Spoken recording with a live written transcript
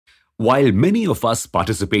While many of us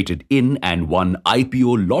participated in and won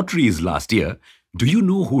IPO lotteries last year, do you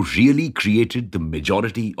know who really created the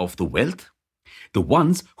majority of the wealth? The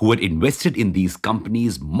ones who had invested in these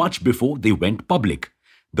companies much before they went public.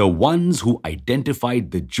 The ones who identified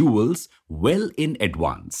the jewels well in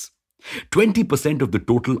advance. 20% of the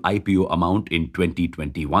total IPO amount in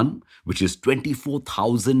 2021, which is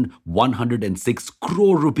 24,106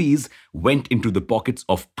 crore rupees, went into the pockets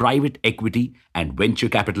of private equity and venture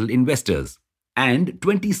capital investors. And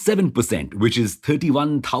 27%, which is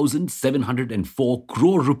 31,704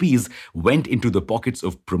 crore rupees, went into the pockets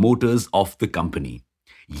of promoters of the company.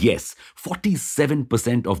 Yes,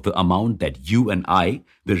 47% of the amount that you and I,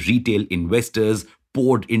 the retail investors,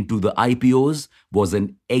 poured into the IPOs was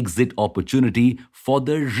an exit opportunity for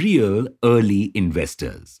the real early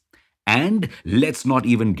investors. And let's not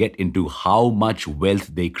even get into how much wealth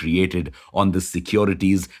they created on the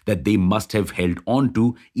securities that they must have held on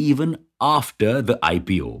to even after the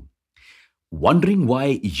IPO. Wondering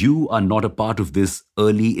why you are not a part of this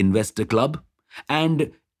early investor club?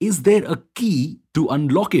 And is there a key to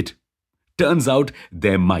unlock it? Turns out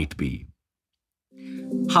there might be.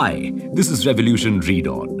 Hi, this is Revolution Read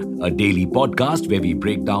On, a daily podcast where we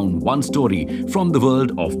break down one story from the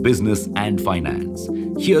world of business and finance.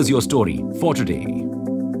 Here's your story for today.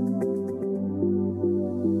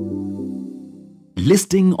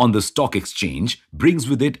 Listing on the stock exchange brings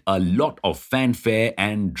with it a lot of fanfare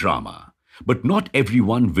and drama. But not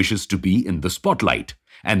everyone wishes to be in the spotlight,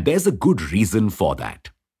 and there's a good reason for that.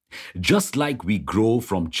 Just like we grow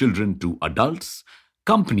from children to adults,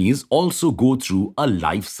 companies also go through a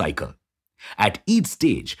life cycle. At each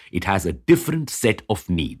stage, it has a different set of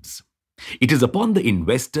needs. It is upon the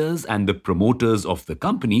investors and the promoters of the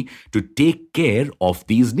company to take care of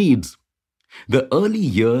these needs. The early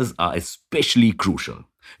years are especially crucial.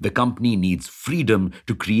 The company needs freedom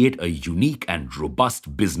to create a unique and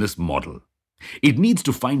robust business model. It needs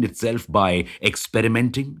to find itself by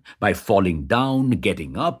experimenting, by falling down,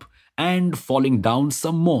 getting up, and falling down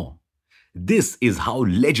some more. This is how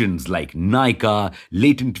legends like Nykaa,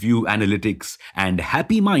 Latent View Analytics, and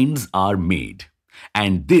Happy Minds are made.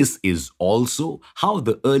 And this is also how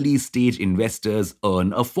the early stage investors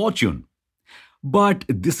earn a fortune. But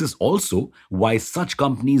this is also why such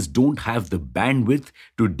companies don't have the bandwidth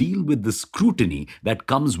to deal with the scrutiny that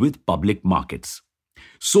comes with public markets.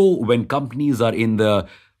 So when companies are in the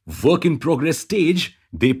work in progress stage,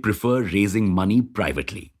 they prefer raising money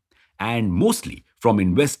privately, and mostly from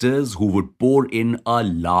investors who would pour in a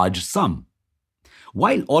large sum.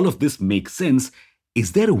 While all of this makes sense,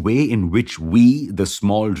 is there a way in which we, the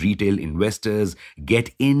small retail investors,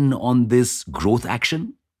 get in on this growth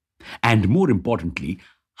action? And more importantly,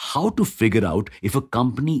 how to figure out if a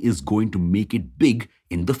company is going to make it big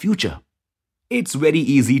in the future? It's very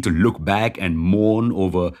easy to look back and mourn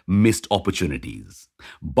over missed opportunities.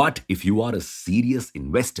 But if you are a serious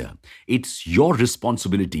investor, it's your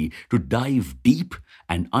responsibility to dive deep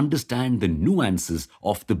and understand the nuances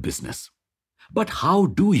of the business. But how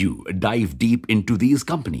do you dive deep into these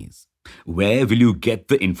companies? Where will you get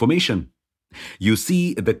the information? You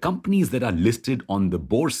see, the companies that are listed on the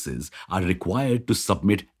bourses are required to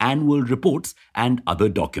submit annual reports and other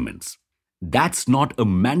documents. That's not a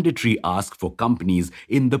mandatory ask for companies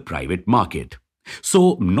in the private market.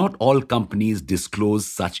 So, not all companies disclose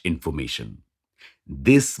such information.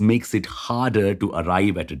 This makes it harder to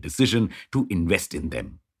arrive at a decision to invest in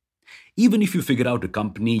them. Even if you figure out a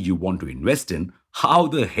company you want to invest in, how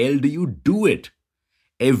the hell do you do it?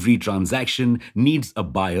 Every transaction needs a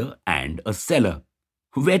buyer and a seller.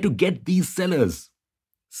 Where to get these sellers?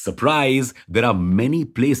 Surprise, there are many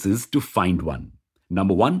places to find one.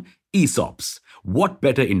 Number one, ESOPs. What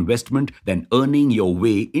better investment than earning your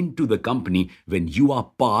way into the company when you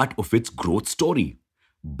are part of its growth story?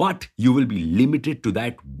 But you will be limited to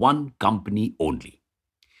that one company only.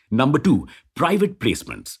 Number two, private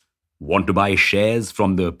placements. Want to buy shares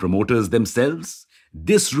from the promoters themselves?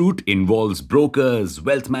 This route involves brokers,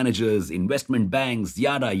 wealth managers, investment banks,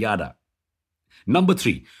 yada yada. Number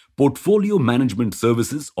three, portfolio management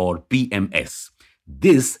services or PMS.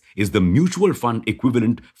 This is the mutual fund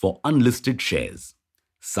equivalent for unlisted shares.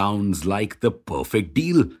 Sounds like the perfect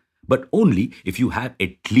deal, but only if you have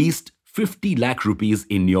at least 50 lakh rupees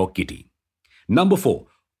in your kitty. Number four,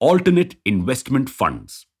 alternate investment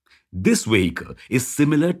funds. This vehicle is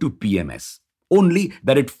similar to PMS, only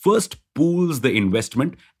that it first pools the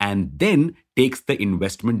investment and then takes the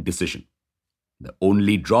investment decision. The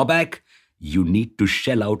only drawback, you need to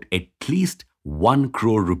shell out at least 1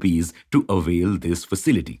 crore rupees to avail this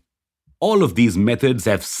facility. All of these methods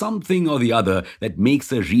have something or the other that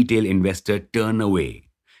makes a retail investor turn away.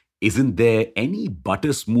 Isn't there any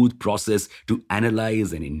butter smooth process to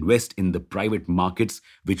analyze and invest in the private markets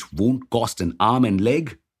which won't cost an arm and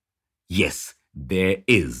leg? Yes, there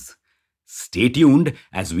is. Stay tuned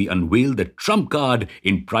as we unveil the trump card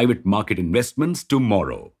in private market investments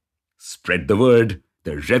tomorrow. Spread the word.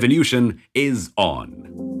 The revolution is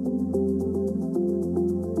on.